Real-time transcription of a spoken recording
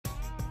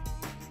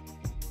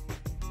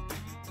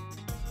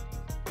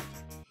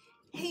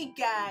Hey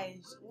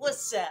guys,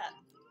 what's up?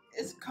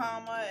 It's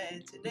Karma,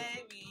 and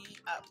today we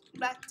are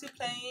back to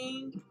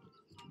playing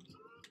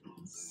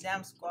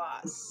Sam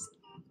Squash. So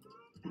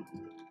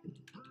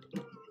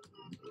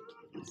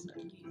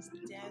he's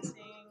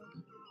dancing.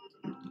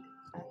 I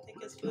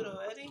think his food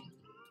already.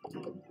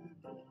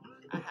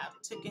 I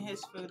have taken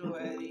his food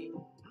already.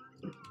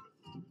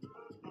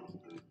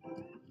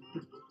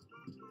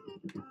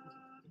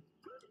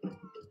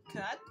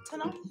 Can I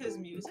turn off his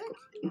music?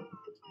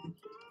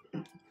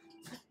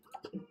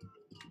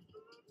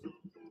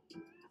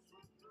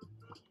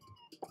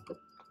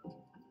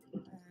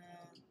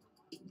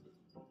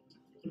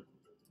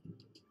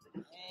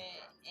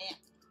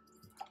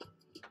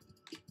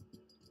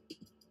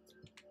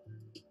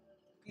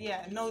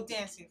 Yeah, no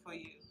dancing for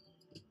you.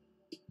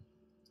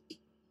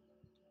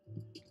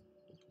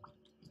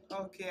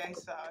 Okay, I'm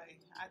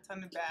sorry. I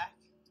turn it back.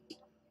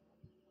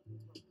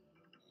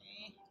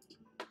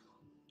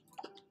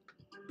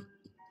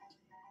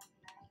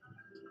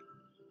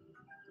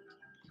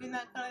 You're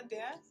not gonna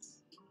dance?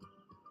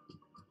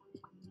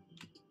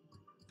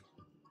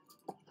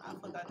 I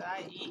forgot that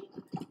I eat.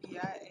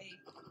 Yeah, I ate.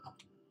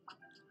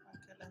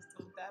 Okay, let's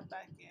throw that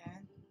back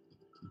in.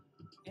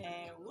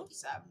 And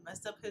whoops, I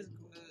messed up his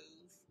groove.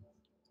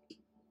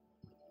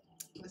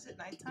 Was it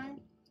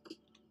nighttime?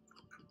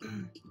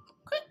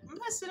 Quit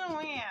messing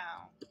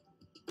around.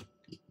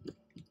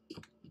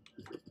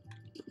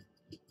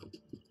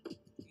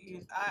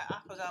 I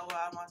forgot what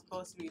I'm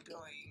supposed to be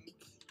doing.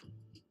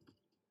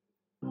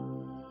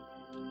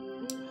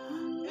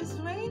 It's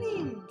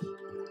raining.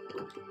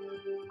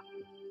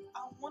 I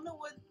wonder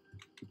what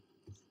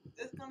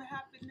is gonna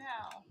happen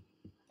now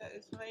that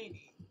it's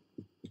raining.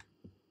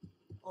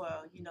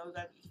 Well, we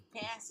gotta be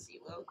fancy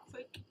real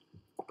quick.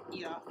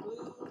 Eat our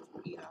food.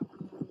 Eat our food.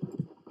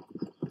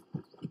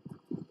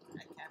 I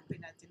can't put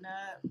nothing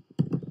up. And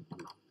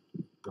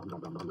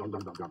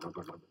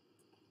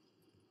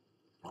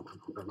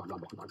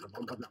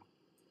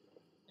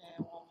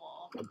one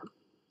more.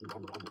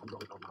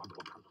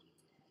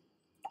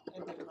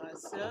 And then we're gonna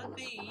serve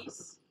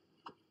these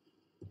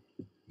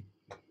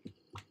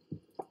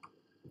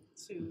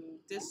to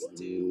this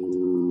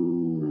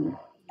dude.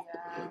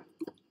 Yeah.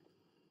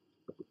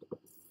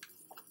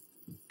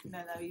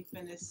 Now that we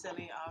finished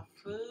selling our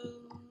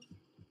food,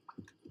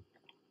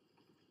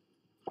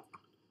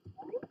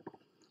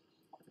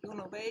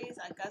 anyways,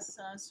 I got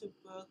some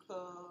super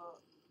cool.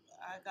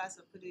 I got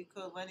some pretty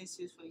cool running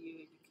shoes for you.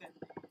 You can.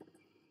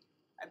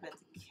 I bet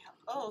the count.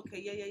 Oh,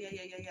 okay.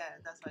 Yeah.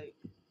 That's right.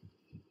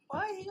 Why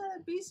are you gonna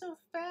be so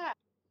fast?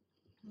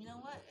 You know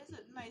what? It's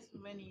a nice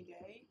rainy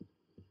day.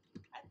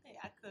 I think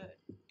I could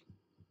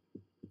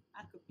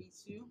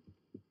beat you.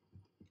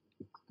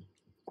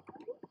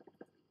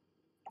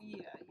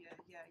 Yeah.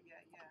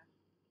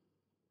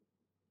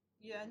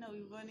 Yeah, I know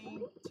we're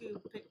running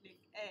to picnic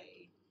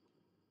A.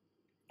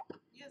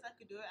 Yes, I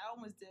could do it. I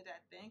almost did,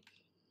 I think.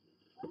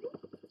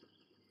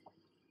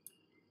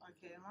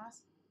 Okay,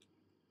 Moss.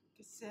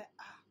 Get set.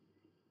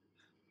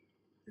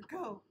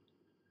 Go.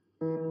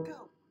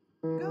 Go.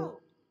 Go.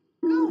 Go.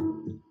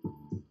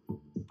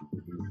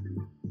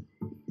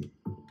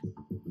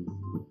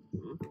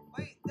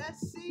 Wait,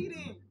 that's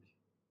seating.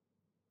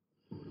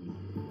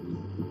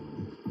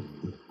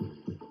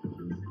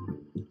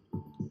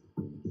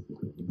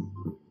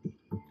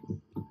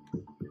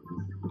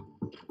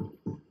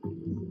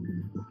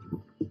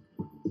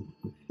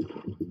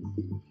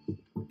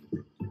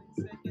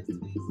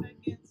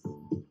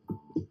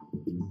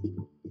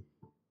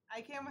 I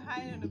can't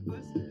hide in the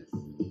bushes.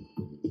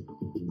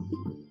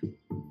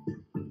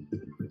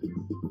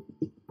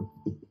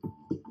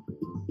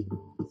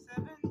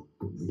 7,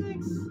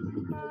 6,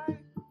 5,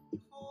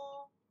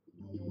 4.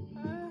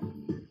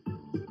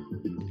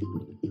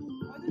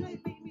 Why did they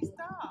make me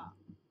stop?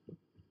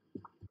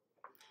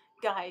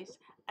 Guys,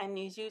 I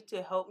need you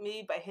to help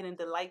me by hitting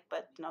the like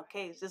button,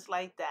 okay? It's just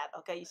like that,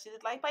 okay? You see the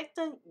like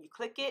button? You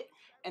click it,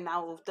 and I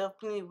will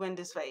definitely win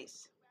this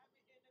race.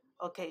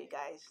 Okay,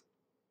 guys.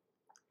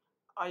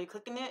 Are you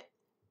clicking it?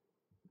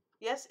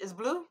 Yes, it's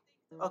blue?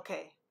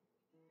 Okay.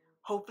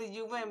 Hopefully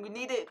you win. We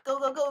need it. Go.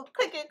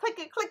 Click it.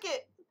 Okay,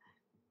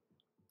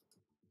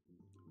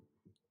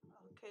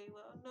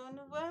 well,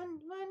 no,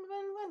 run.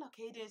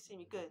 Okay, he didn't see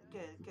me. Good.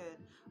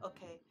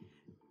 Okay,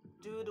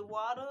 do the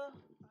water.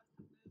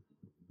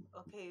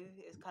 Okay,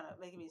 it's kind of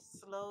making me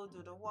slow.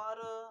 Do the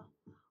water.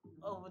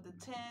 Over the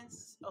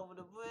tents. Over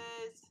the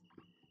bridge.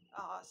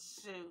 Oh,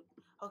 shoot.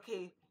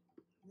 Okay,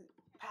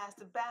 past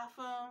the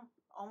bathroom.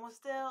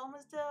 Almost there.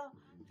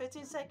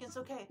 15 seconds.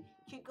 Okay,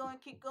 keep going.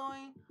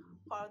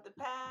 Follow the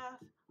path.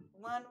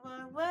 Run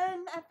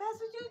as fast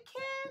as you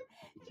can.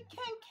 You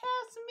can't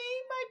catch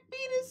me. My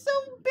feet is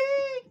so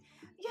big.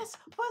 Yes,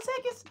 4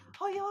 seconds.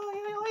 Oh, hit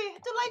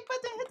the like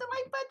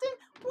button.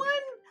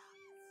 One.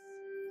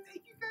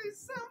 Thank you guys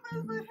so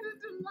much for hitting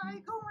the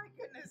like. Oh my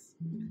goodness.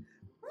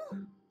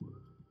 Whew.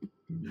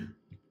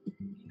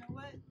 You know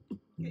what?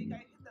 Okay, you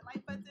guys hit the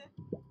like button.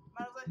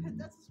 Might as well hit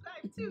that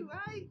subscribe too,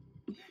 right?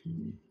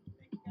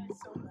 Thank you guys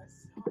so much.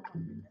 Oh my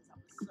goodness,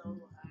 I'm so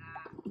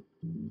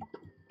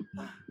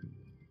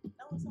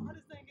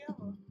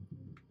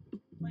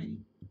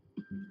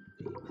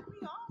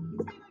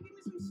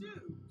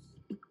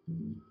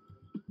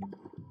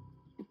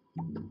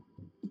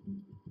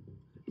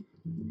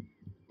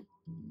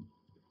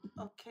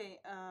Okay,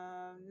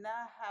 now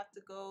I have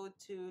to go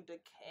to the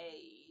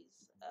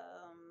caves.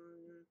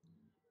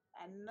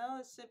 I know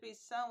it should be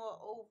somewhere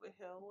over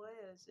here.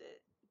 Where is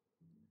it?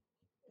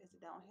 Is it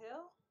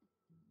downhill?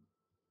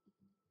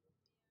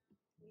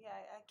 Yeah,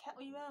 I can't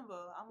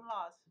remember. I'm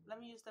lost. Let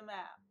me use the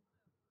map.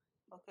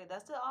 Okay,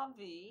 that's the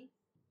RV.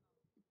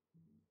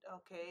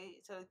 Okay,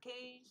 so the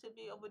cave should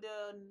be over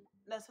there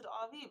next to the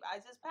RV. I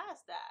just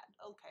passed that.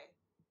 Okay,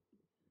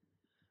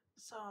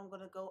 so I'm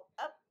gonna go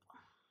up,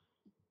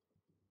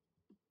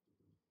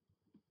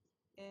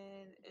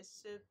 and it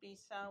should be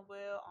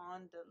somewhere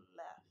on the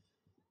left.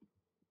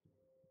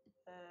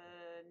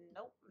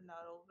 Nope,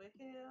 not over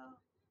here.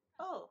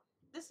 Oh,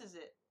 this is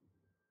it.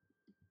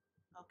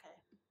 Okay.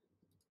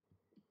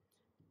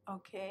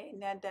 Okay,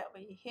 now that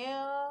we're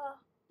here,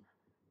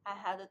 I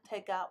have to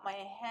take out my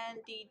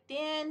handy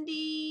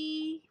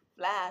dandy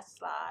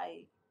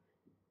flashlight.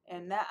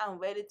 And now I'm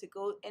ready to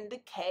go in the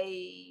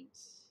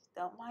caves.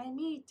 Don't mind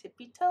me,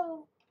 tippy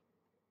toe,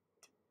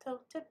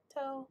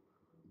 tiptoe.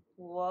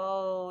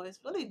 Whoa, it's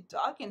really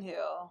dark in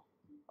here.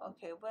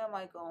 Okay, where am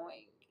I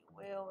going?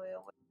 Where?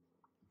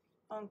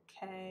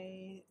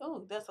 Okay.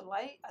 Oh, there's a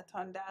light. I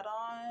turned that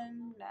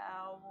on.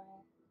 Now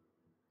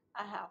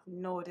I have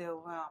no idea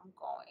where I'm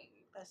going.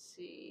 Let's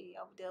see.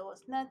 Over there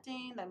was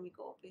nothing. Let me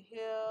go over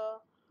here.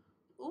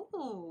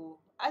 Ooh,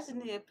 I just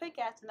need a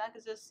pickaxe and I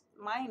could just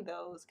mine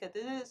those because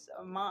it is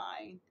a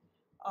mine.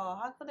 Oh,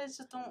 how could I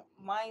just don't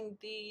mine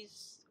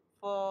these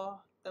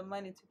for the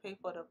money to pay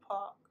for the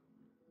park?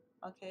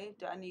 Okay,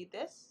 do I need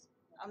this?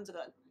 I'm just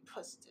gonna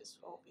push this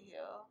over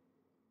here.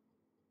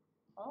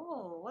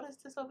 Oh, what is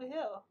this over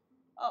here?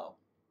 Oh,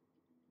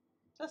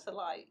 just a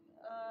light.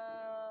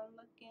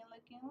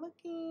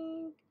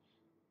 Looking.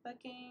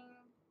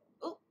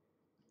 Oh,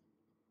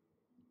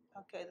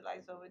 okay, the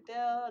light's over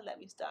there. Let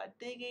me start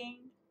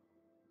digging.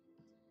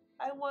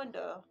 I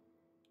wonder.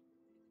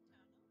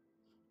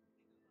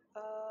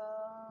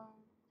 Um,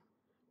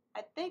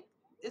 I think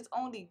it's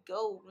only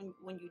gold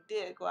when you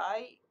dig,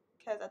 right?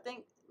 Because I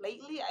think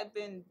lately I've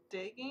been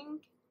digging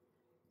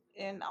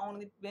and I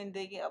only been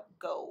digging up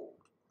gold.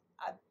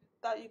 I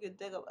thought you could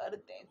dig up other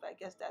things, but I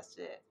guess that's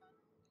it.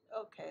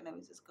 Okay, let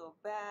me just go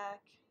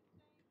back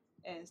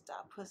and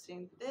start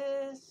pushing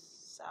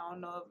this. I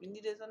don't know if we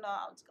need this or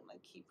not. I'm just gonna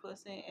keep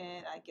pushing,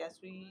 and I guess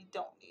we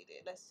don't need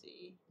it. Let's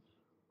see.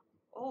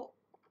 Oh,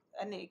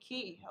 I need a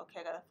key. Okay,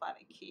 I gotta find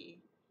a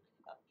key.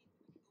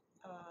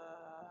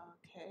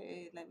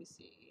 Okay, let me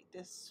see.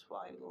 This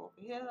why we go over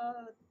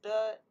here.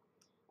 Dot.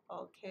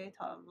 Okay,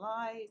 turn on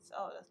lights.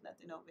 Oh, there's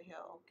nothing over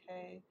here.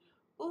 Okay.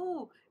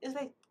 Ooh, it's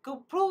like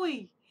go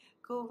bluey.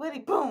 Go ready,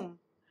 boom.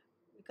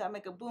 We gotta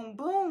make a boom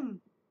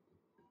boom.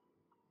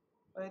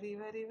 Ready,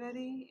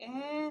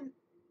 and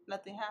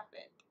nothing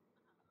happened.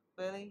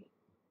 Really?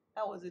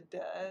 That was a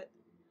dud.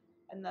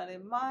 Another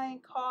mine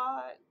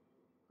card.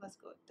 Let's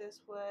go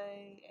this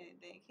way.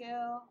 Anything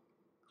here?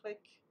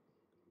 Click.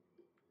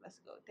 Let's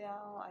go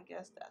down. I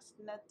guess that's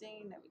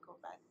nothing. Let me go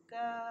back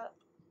up.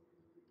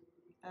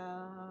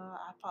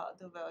 I followed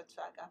the rail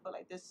track. I feel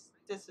like this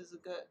is a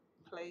good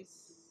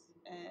place,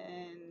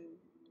 and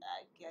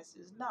I guess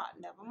it's not.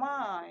 Never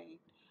mind.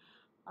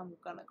 I'm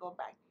gonna go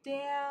back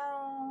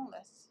down.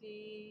 Let's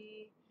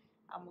see.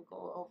 I'm gonna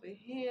go over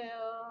here.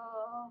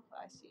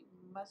 I see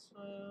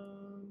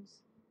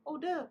mushrooms. Oh,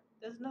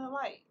 there's another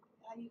light.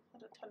 How you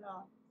gonna turn it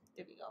on?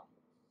 There we go.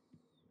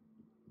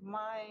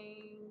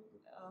 Mine.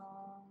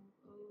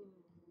 Ooh,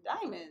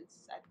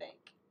 diamonds. I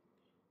think.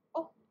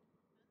 Oh,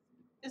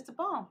 it's the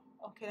bomb.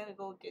 Okay, let me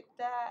go get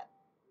that.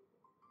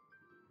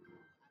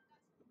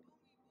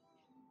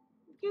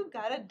 You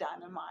got a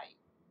dynamite.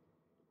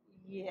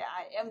 Yeah,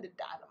 I am the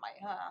dynamite,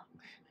 huh?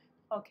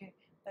 Okay,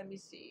 let me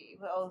see.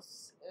 What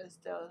else is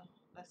there?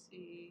 Let's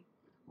see.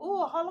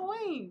 Ooh,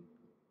 Halloween.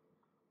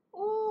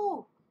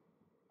 Ooh,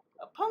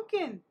 a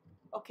pumpkin.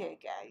 Okay,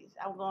 guys,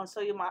 I'm going to show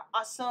you my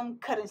awesome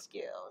cutting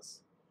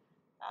skills.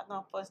 I'm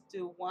going to first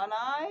do one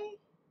eye.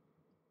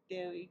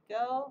 There we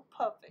go.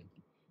 Perfect.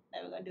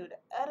 Now we're going to do the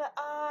other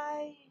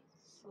eye.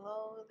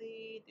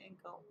 Slowly, then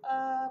go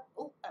up.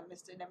 Oh, I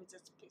missed it. Let me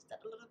just fix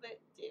that a little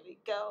bit. There we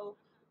go.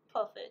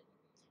 Perfect.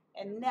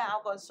 And now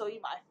I'm going to show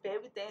you my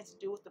favorite thing to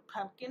do with the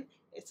pumpkin.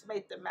 Is to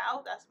make the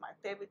mouth. That's my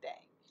favorite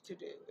thing to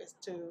do, is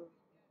to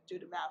do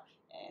the mouth.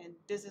 And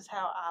this is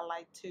how I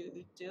like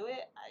to do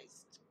it. I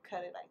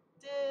cut it like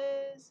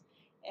this.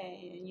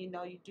 And you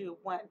know, you do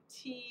one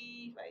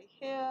T right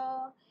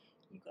here.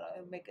 You're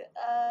going to make it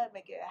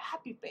make it a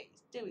happy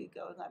face. There we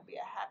go. It's going to be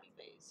a happy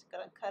face.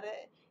 Going to cut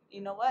it. You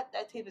know what?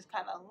 That teeth is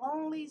kind of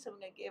lonely, so we're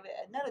going to give it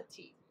another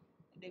teeth.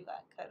 And then we're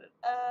going to cut it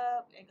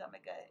up and going to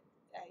make a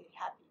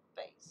happy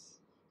face.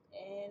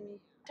 And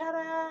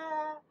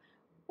ta-da!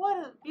 What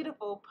a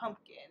beautiful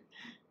pumpkin.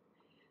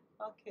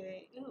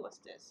 Okay, ooh, what's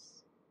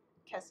this?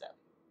 Ketchup.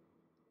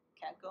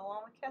 Can't go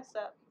on with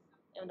ketchup,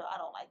 even though I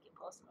don't like it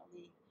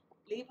personally.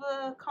 Leave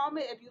a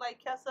comment if you like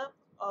ketchup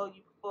or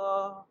you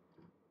prefer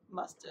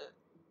mustard.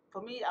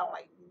 For me, I don't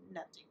like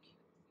nothing.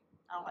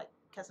 I don't like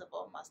ketchup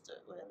or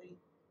mustard, really.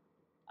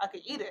 I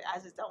could eat it, I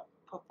just don't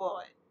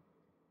prefer it.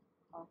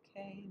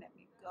 Okay, let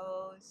me go.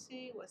 Let's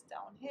see what's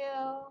down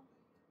here.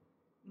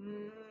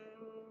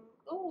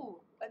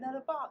 Ooh, another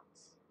box.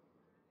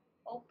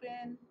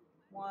 Open.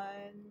 1,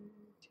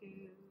 2,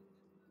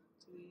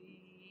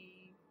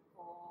 3,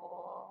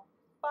 4,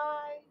 5.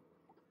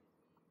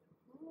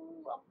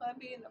 Ooh, I'm gonna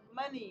be in the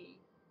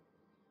money.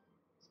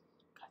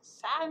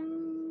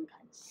 Consign,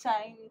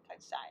 consign,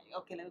 consign.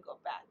 Okay, let me go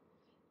back.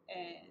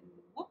 And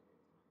whoop.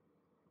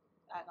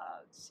 I'm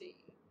gonna see.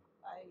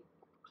 I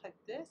click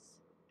this,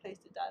 place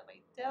the dot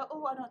right there.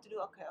 Oh, I know what to do.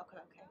 Okay.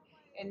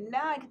 And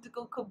now I get to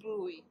go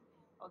kablooey.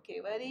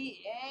 Okay,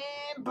 ready?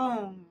 And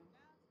boom.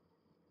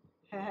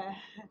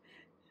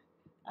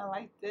 I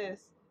like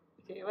this.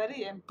 Okay,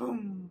 ready? And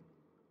boom.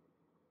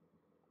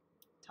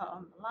 Turn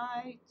on the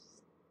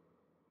lights.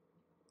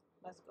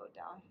 Let's go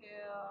down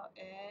here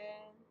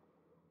and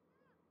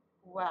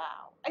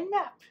wow, a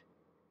map.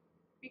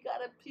 We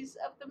got a piece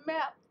of the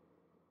map.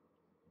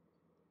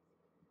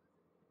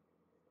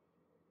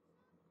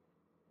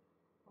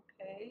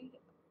 Okay,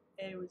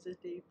 and we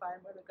just need to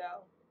find where to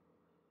go.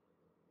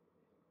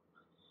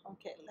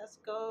 Okay, let's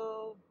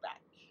go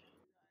back.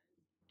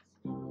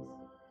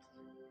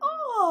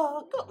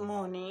 Oh, good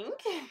morning.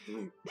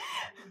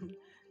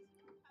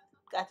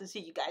 Got to see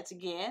you guys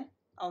again.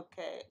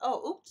 Okay.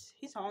 Oh, oops,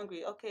 he's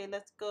hungry. Okay,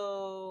 let's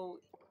go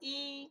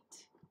eat.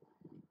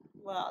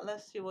 Well,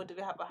 let's see what do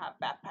we have in our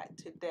backpack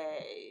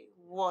today.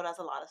 Whoa, that's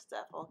a lot of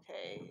stuff.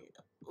 Okay.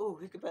 Ooh,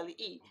 we could barely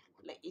eat.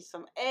 Let's eat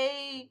some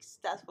eggs.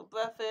 That's for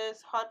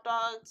breakfast. Hot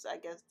dogs. I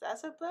guess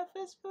that's a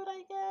breakfast food,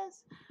 I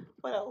guess.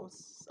 What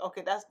else?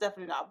 Okay, that's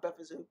definitely not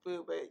breakfast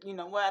food, but you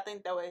know what? I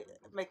think that would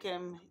make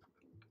him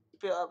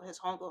fill up his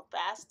hunger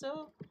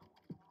faster.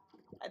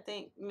 I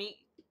think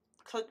meat,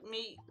 cooked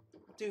meat,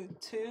 do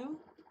too.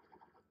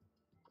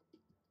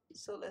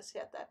 So let's see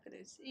after I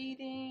finish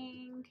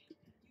eating.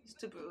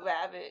 Stupid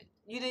rabbit.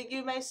 You didn't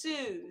give my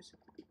shoes.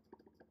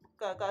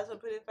 Got some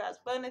pretty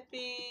fast bunny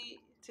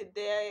feet.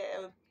 Today,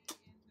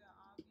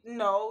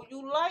 no,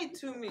 you lied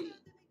to me.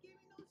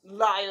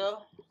 Liar.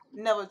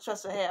 Never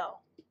trust a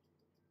hell.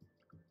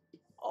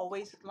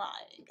 Always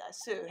lying. I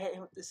should hate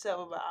him with the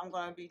silver, but I'm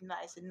going to be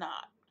nice and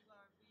not.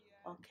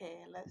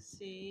 Okay, let's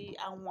see.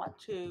 I want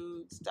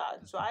to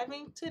start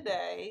driving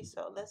today.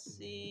 So let's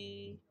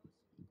see.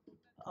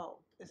 Oh,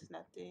 it's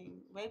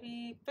nothing.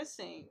 Maybe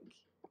fishing.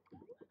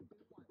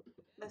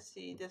 Let's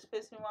see. This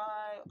fishing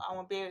rod. I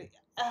won't be able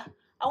to.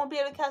 I won't be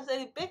able to catch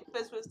any big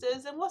fish with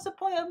this. And what's the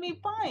point of me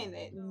buying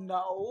it?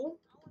 No.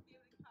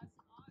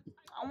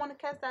 I want to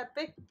catch that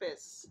big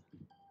fish.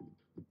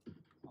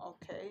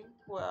 Okay.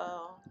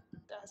 Well,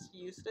 that's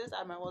useless.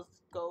 I might as well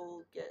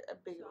go get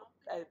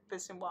a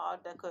fishing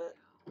rod that could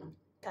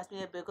catch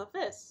me a bigger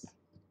fish.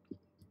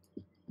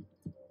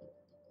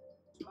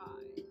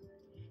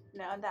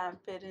 Now that I'm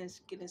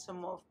finished getting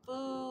some more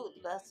food,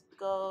 let's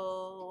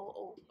go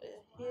over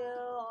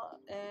here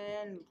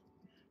and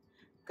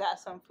got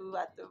some food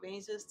at the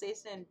ranger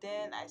station.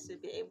 Then I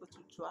should be able to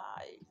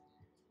drive.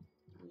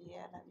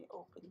 Yeah, let me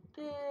open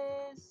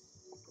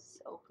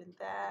this. Open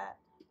that.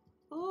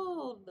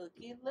 Ooh,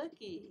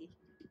 looky.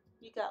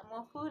 You got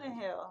more food in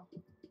here.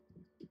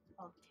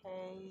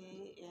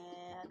 Okay,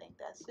 and I think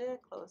that's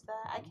it. Close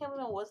that. I can't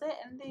remember. Was there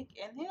anything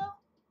in here?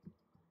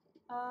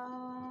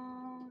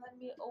 Let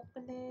me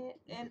open it.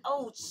 And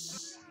oh,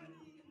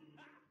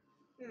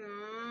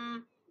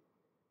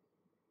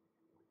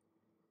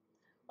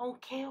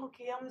 Okay.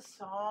 I'm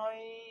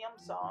sorry.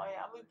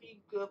 I will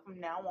be good from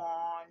now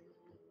on.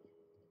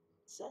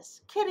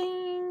 Just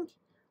kidding.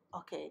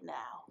 Okay,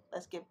 now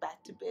let's get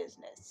back to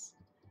business.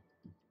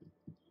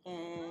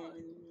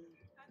 And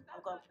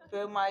I'm gonna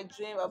fulfill my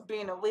dream of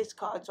being a race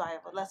car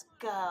driver. Let's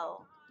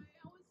go.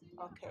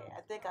 Okay,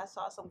 I think I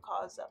saw some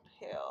cars up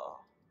here.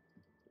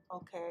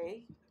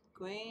 Okay,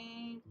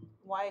 green,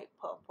 white,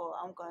 purple.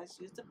 I'm gonna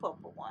choose the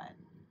purple one.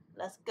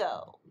 Let's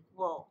go.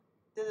 Whoa,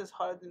 this is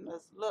harder than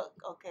this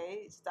look.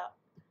 Okay, stop.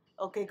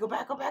 Okay, go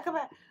back. How did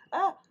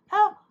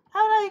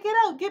I get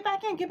out? Get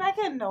back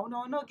in.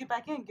 No, get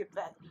back in, get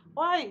back.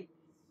 Why?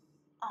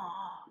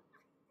 Oh.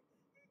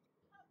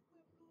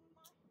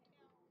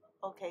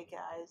 Okay,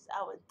 guys,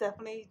 I would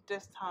definitely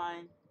this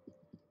time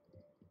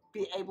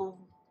be able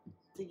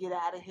to get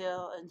out of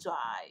here and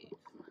drive.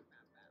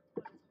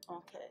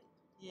 Okay.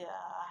 Yeah,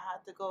 I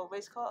have to go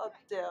race car up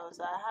there,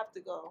 so I have to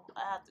go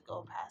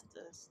past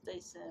the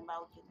station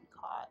without getting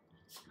caught.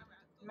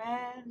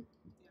 Man,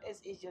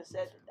 it's easier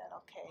said than done.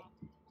 Okay.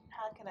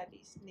 How can I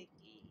be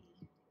sneaky?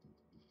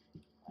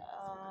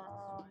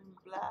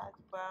 Black,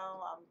 brown.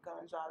 I'm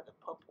gonna drive the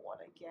purple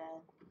one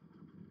again.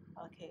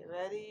 Okay,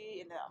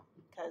 ready? And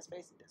because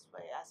facing this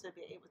way, I should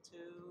be able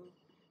to.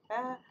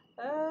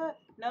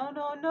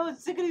 No,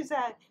 ziggity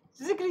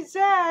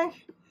zag.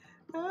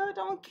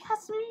 Don't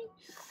catch me.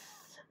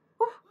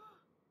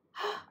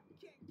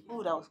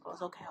 Ooh, that was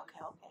close. Okay.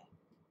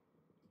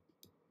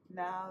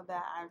 Now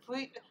that I'm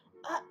free,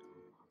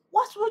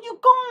 what's where you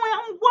going?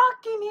 I'm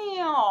walking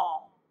here.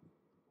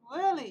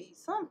 Really,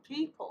 some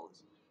people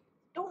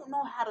don't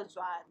know how to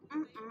drive.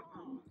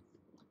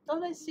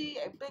 Don't I see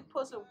a big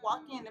person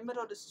walking in the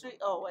middle of the street?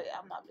 Oh wait,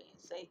 I'm not being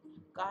safe.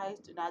 Guys,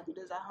 do not do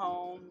this at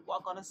home.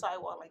 Walk on the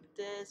sidewalk like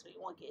this, or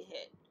you won't get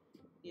hit.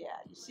 Yeah,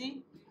 you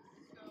see,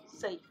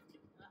 safe.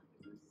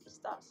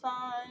 Stop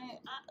sign.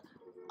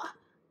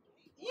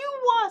 You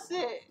was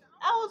it.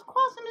 I was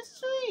crossing the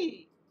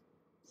street.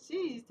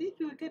 Jeez, these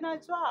people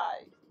cannot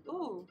drive.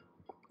 Ooh,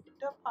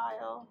 the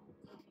pile.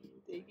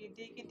 Diggy,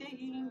 diggy,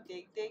 digging,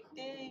 dig, dig,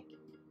 dig.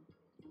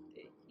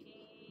 Digging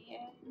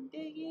and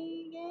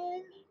digging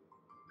and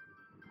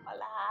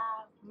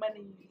hola,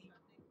 money.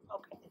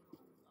 Okay,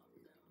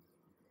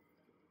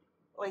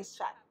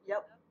 racetrack.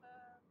 Yep,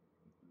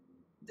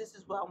 this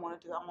is what I want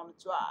to do. I want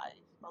to drive.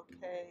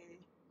 Okay,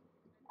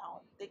 I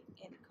don't think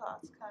any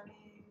cars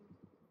coming.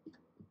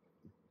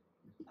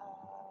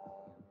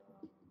 Uh,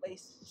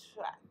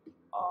 racetrack.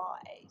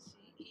 RACE.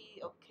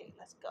 Okay,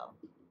 let's go.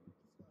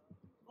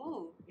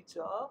 Ooh, we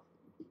drove.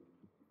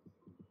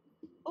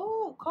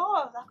 Ooh,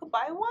 cars. I could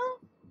buy one.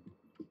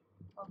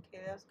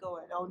 Okay, let's go.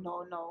 Oh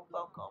no, no,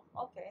 welcome.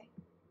 Okay.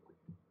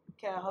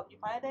 Can I help you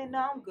find it?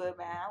 No, I'm good,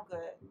 man. I'm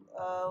good.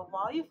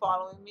 Why are you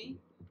following me?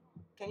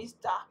 Can you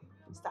stop?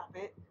 Stop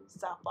it.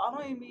 Stop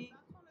following me.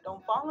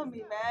 Don't follow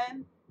me,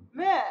 man.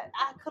 Man,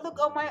 I could look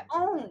on my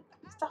own.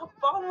 Stop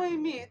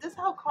following me. This is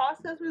how car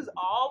salesmen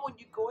are when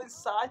you go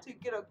inside to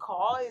get a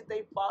car and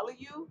they follow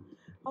you.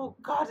 Oh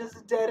God, this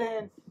is a dead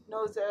end.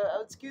 No, sir.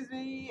 Excuse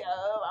me.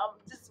 I'm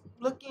just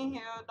looking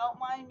here. Don't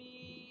mind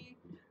me.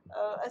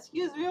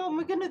 Excuse me. Oh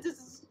my goodness, this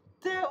is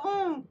dead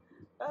end.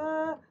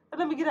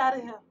 Let me get out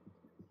of here.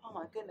 Oh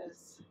my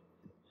goodness.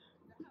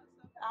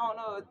 I don't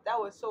know. That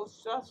was so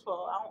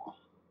stressful. I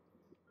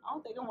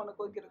don't think I want to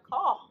go get a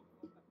car.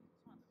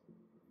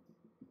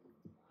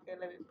 Okay,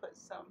 let me put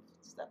some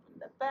stuff in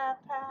the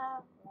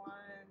backpack.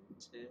 One,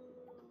 two,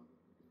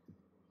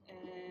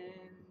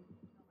 and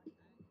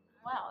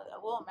wow,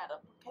 that will matter.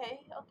 Okay,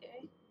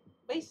 okay.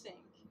 Racing,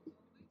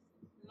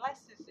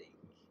 licensing.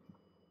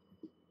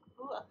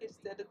 Ooh, I could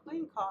steal the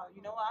queen car.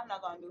 You know what? I'm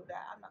not gonna do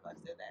that. I'm not gonna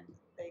steal that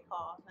they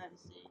car. Let me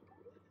see.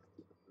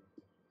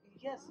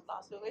 Yes,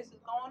 lots of races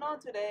going on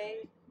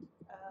today.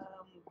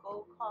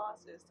 Go car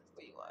system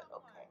for you.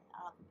 Okay,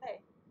 I'll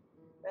pay.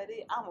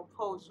 Ready? I'm a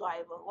pro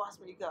driver. Watch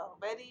me go.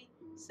 Ready,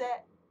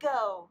 set,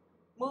 go.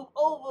 Move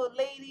over,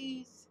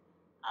 ladies.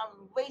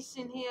 I'm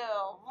racing here.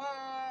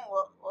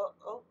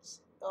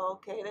 Oops.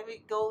 Okay, let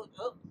me go.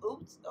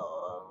 Oops.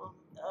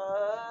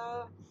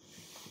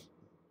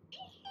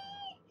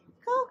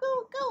 Go,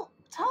 go, go.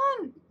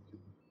 Turn.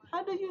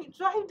 How do you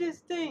drive this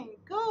thing?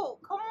 Go,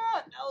 come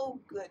on. Oh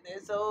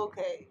goodness.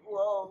 Okay.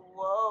 Whoa,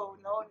 whoa.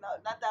 No, no,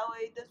 not that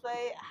way. This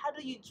way. How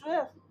do you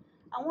drift?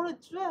 I want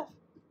to drift.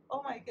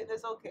 Oh my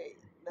goodness. Okay.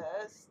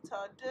 Let's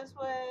turn this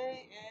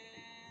way,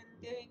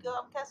 and there you go.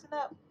 I'm catching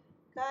up,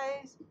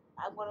 guys.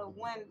 I want to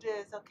win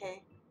this.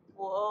 Okay.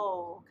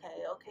 Whoa.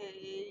 Okay.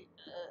 Okay.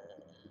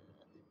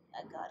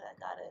 I got it. I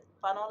got it.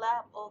 Final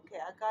lap. Okay.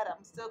 I got it.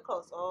 I'm still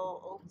close.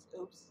 Oh. Oops.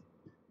 Oops.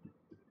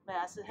 Man,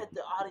 I should hit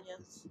the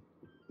audience.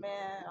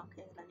 Man,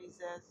 okay, let me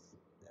just,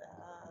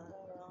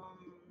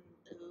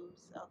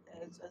 oops,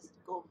 okay, just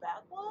go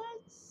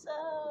backwards,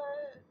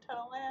 turn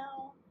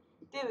around.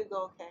 There we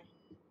go, okay.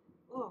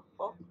 Ooh,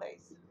 fourth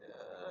place.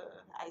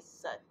 I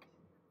suck.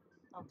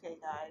 Okay,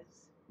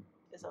 guys.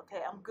 It's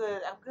okay, I'm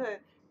good, I'm good.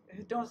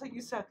 Don't say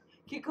you suck.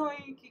 Keep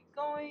going, keep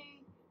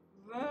going.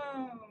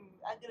 Vroom.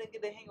 I gotta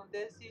get the hang of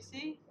this, you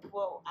see?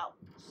 Whoa, ouch.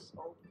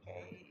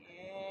 Okay,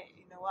 yeah,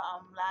 you know what,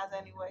 I'm last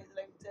anyways.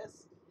 Let me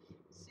just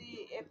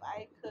see if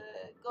I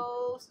could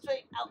go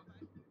straight out.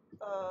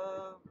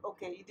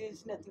 Okay, you didn't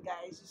see nothing,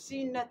 guys. You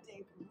see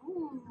nothing.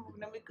 Ooh,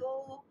 let me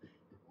go.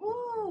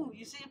 Ooh,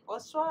 you see,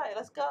 let's try.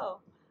 Let's go.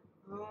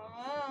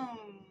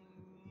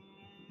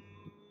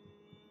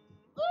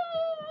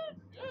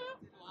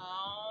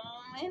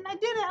 And I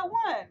did it. I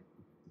won.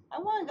 I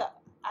won.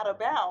 Got out of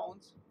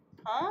bounds.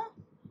 Huh?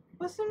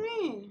 What's it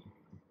mean?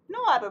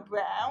 No, out of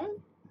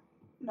bounds.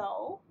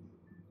 No.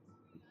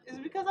 Is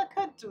it because I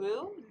cut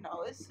through?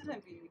 No, it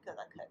shouldn't be because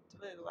I cut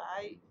through,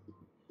 right?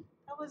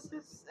 That was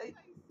just, they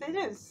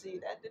didn't see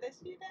that. Did they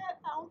see that?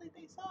 I don't think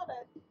they saw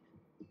that.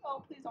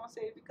 Oh, please don't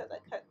say it because I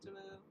cut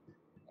through.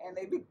 And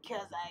they,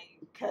 because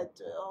I cut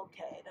through.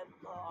 Okay, let me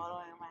go all the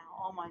way around.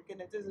 Oh my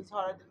goodness, this is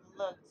harder than it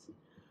looks.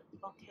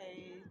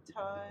 Okay,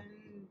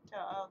 turn,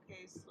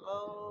 okay,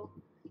 slow.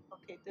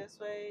 Okay, this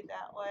way,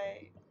 that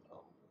way.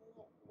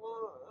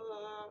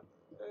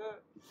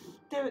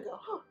 There we go.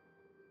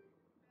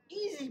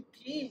 Easy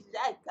peasy.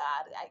 I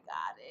got it. I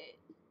got it.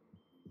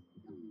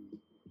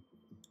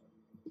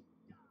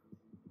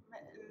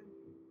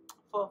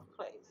 Fourth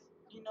place.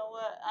 You know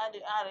what? I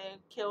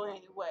didn't kill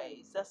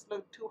anyways. That's a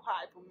little too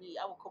high for me.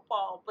 I will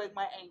fall, break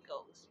my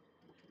ankles.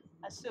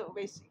 I still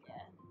race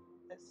again.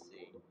 Let's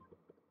see.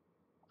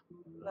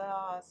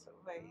 Last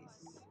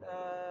race.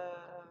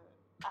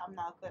 I'm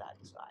not good at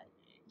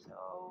driving.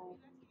 So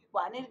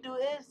what I need to do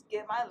is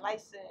get my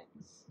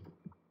license.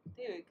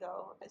 There we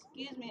go.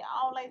 Excuse me.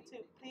 I would like to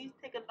please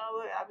take a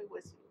number. I'll be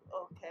with you.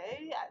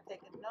 Okay. I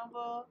take a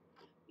number.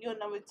 You're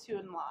number 2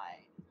 in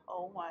line.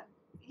 Oh one.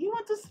 he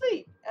went to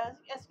sleep.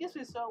 Excuse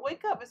me, sir.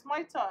 Wake up. It's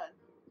my turn.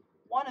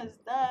 One is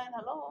done.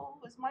 Hello,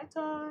 it's my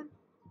turn.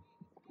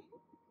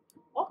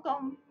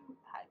 Welcome.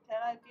 How can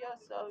I be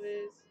of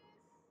service?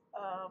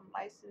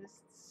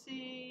 License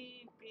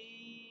C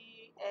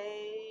B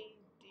A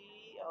D.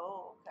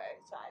 Oh, okay.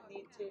 So I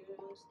need to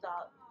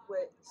start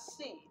with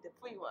C, the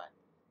free one.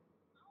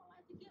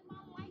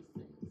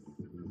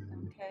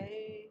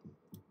 Okay.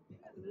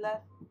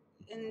 Left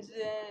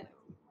engine.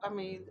 I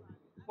mean,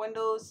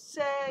 windows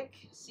check.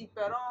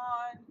 Seatbelt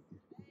on.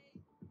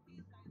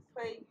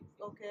 Pray.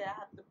 Okay, I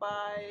have to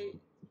buy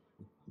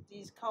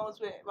these cones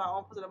with my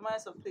own personal money,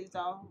 so please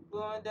don't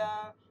ruin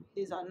them.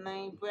 These are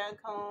name brand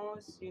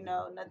cones, you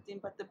know, nothing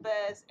but the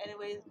best.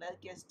 Anyways, let's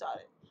get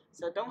started.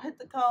 So don't hit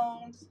the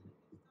cones.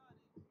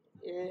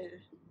 Yeah,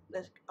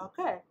 let's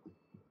okay.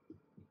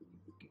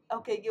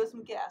 Okay, give us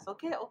some gas.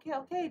 Okay.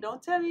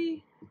 Don't tell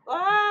me.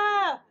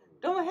 Ah,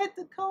 don't hit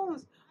the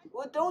cones.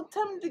 Well, don't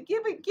tell me to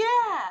give it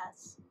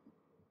gas.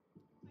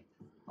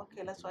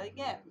 Okay, let's try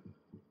again.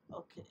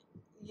 Okay,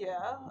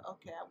 yeah.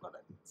 Okay, I'm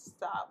gonna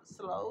stop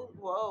slow.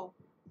 Whoa.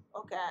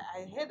 Okay,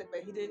 I hit it,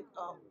 but he didn't.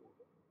 Oh,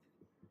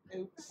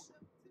 oops.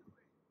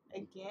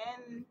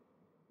 Again.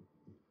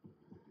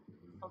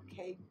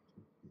 Okay,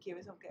 give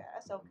it some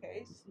gas.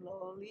 Okay,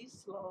 slowly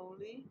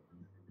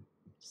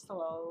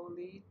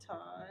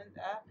turn.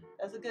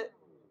 That's a good.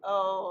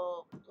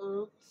 Oh,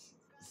 oops.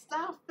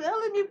 Stop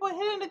failing me for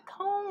hitting the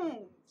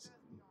cones.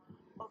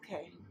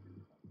 Okay,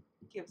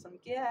 give some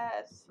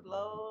gas.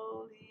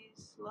 Slowly.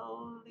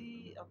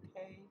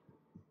 Okay,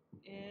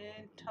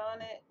 and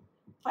turn it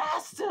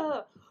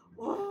faster.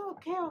 Ooh,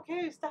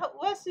 okay. Stop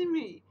rushing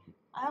me.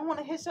 I don't want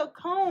to hit your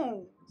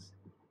cones.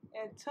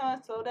 And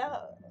turn so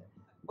that.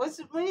 What's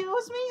mean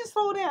you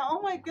slow down?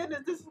 Oh my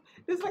goodness,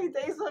 this like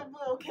days of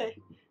okay.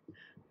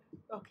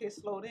 Okay,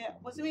 slow down.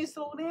 What's it mean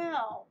slow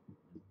down?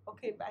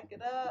 Okay, back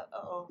it up.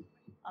 Oh,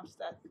 I'm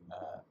stuck.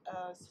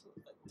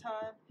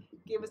 Turn.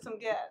 Give it some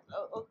gas.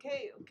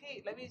 Okay.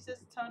 Let me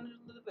just turn it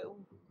a little bit.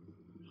 Ooh,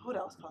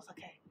 that was close.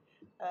 Okay.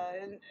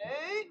 And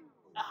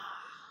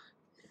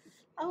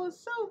I was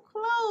so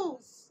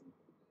close.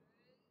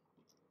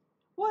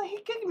 What?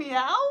 He kicked me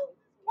out?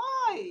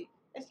 Why?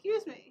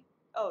 Excuse me.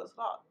 Oh, it's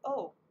locked.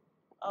 Oh,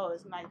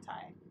 it's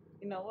nighttime.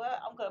 You know what?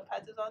 I'm gonna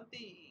practice on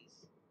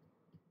these.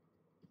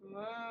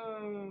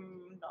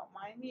 Don't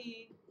mind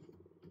me.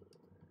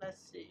 Let's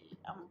see.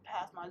 I'm gonna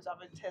pass my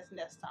driving test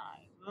next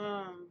time.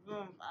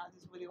 I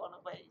just really want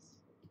to race.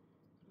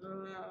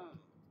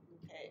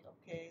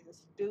 Okay.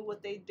 Just do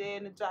what they did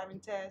in the driving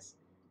test,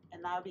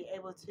 and I'll be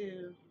able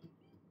to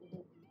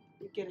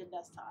get it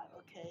next time.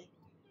 Okay.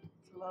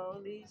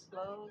 Slowly,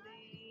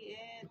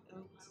 and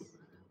oops.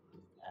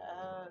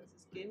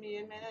 Just give me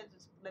a minute.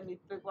 Just let me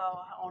figure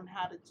out on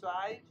how to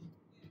drive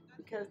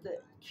because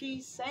the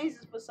key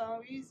changes for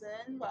some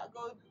reason. When I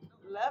go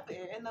left,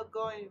 it end up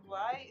going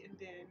right, and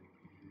then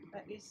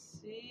let me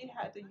see.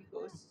 How do you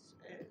go?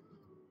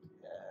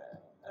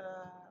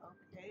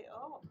 Okay.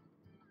 Oh,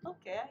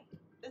 okay.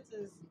 This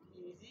is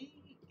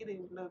easy.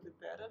 Getting a little bit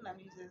better. Let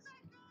me just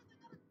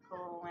go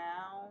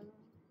around.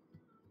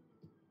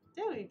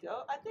 There we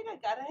go. I think I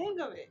got a hang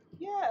of it.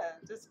 Yeah,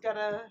 just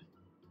gotta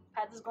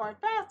have this going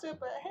faster.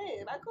 But hey,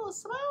 if I go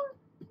slow,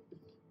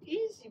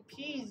 easy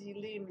peasy,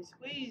 lemon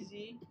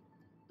squeezy.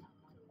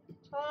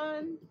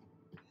 Turn.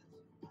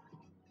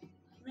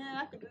 Man,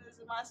 I could do this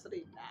in my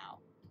sleep now.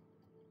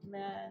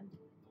 Man,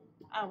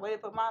 I'm waiting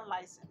for my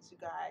license, you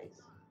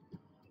guys.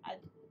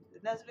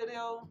 The next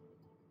video,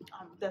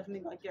 I'm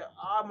definitely gonna get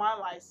all my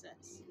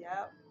license.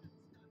 Yep.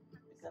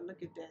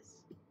 Look at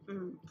this.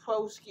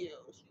 Pro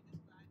skills.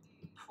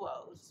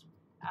 Pros.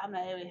 I'm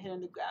not even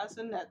hitting the grass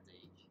or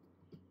nothing.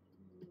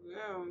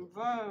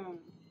 Vroom.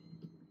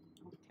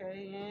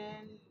 Okay,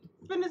 and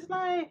finish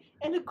line,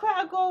 and the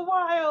crowd go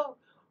wild.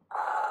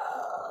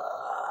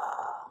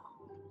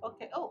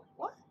 Okay. Oh,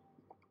 what?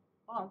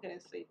 Oh, I'm getting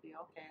sleepy.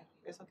 Okay,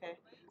 it's okay.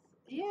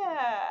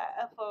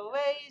 Yeah, for a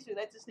race, we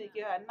like to sneak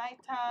in at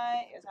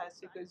nighttime. It's our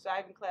secret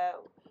driving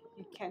club.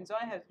 You can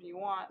join us if you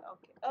want.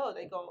 Okay. Oh,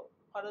 they go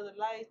part of the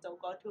lights. Don't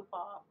go too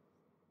far.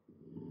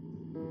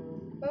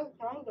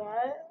 Okay,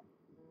 got it.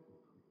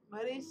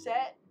 Ready,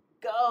 set,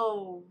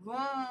 go.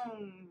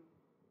 Vroom.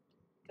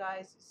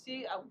 Guys,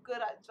 see, I'm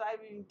good at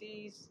driving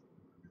these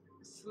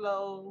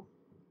slow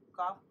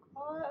golf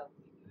cart.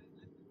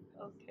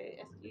 Okay,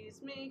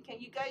 excuse me.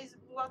 Can you guys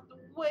move out the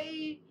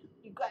way?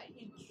 You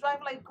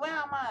drive like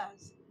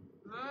grandmas.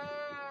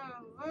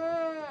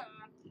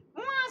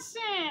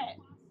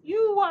 Watson,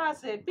 you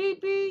Watson,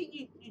 beep.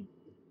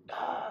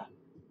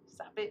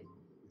 Stop it,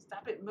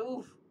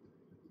 move.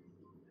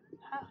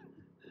 Huh?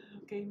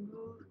 Okay,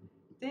 move.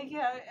 Think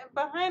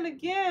behind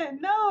again.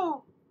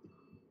 No.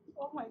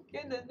 Oh my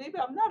goodness, maybe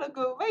I'm not a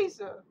good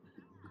racer.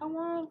 Come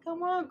on,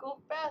 go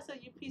faster,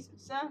 you piece of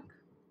junk.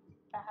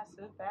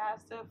 Faster.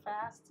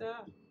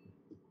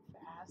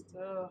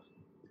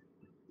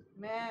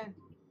 Man,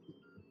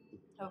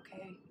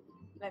 okay.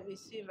 Let me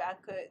see if I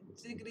could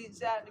jiggly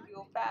jab to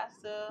go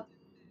faster.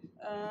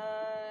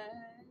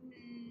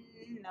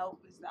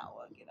 Nope, it's not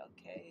working.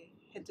 Okay,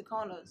 hit the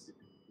corners.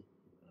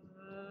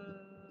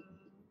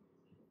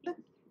 Look,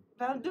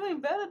 but I'm doing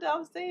better though.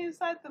 I'm staying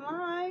inside the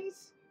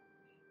lines.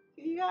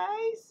 You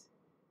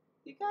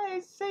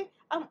guys say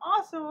I'm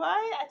awesome,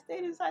 right? I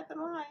stayed inside the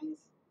lines.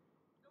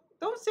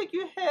 Don't stick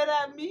your head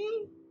at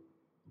me.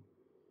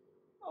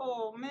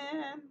 Oh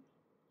man,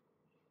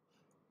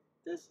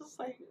 this is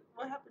like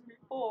what happened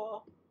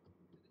before.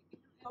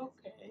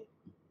 Okay.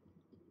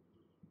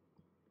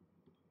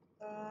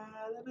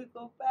 Let me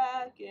go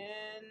back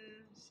and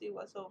see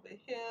what's over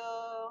here.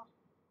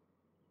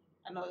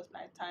 I know it's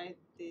nighttime.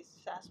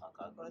 This shots my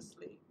car go to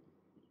sleep.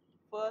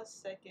 For a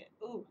second.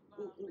 Ooh,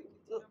 ooh,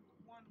 ooh, ooh.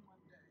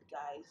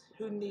 Guys,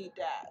 who need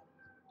that?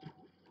 I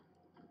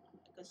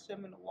can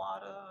swim in the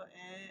water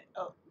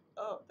and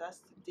oh, that's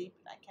too deep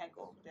and I can't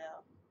go over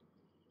there.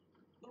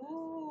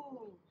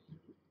 Ooh,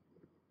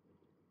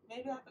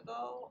 maybe I could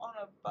go on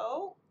a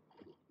boat.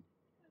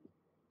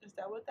 Is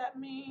that what that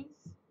means?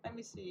 Let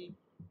me see.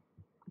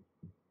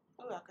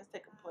 Ooh, I could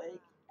take a break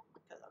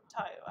because I'm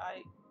tired,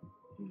 right?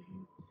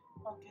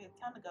 Okay,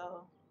 time to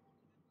go.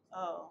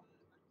 Oh,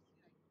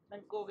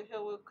 let me go over here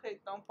real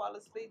quick. Don't fall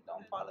asleep.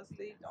 Don't fall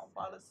asleep. Don't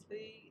fall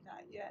asleep.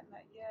 Not yet.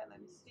 Not yet. Let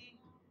me see.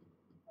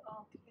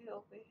 Okay,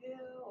 over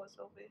here. What's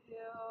over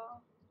here?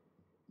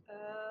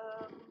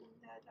 Da,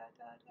 da,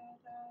 da, da,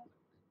 da.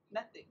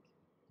 Nothing.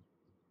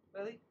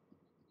 Really?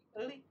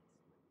 Really?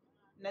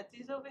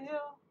 Nothing's over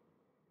here?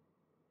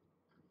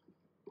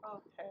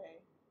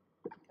 Okay.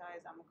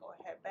 Guys, I'm gonna go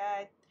ahead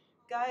back.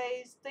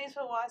 Guys, thanks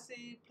for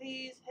watching.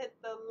 Please hit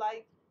the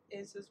like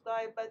and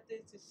subscribe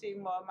button to see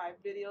more of my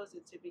videos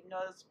and to be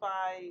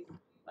notified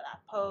when I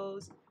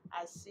post.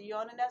 I see you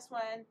on the next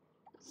one.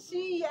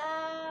 See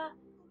ya.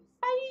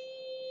 Bye.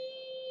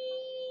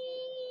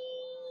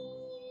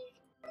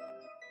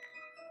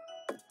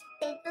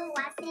 Thanks for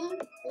watching.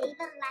 Leave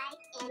a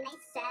like and a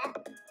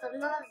sub. For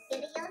more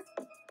videos,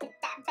 hit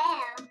that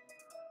bell.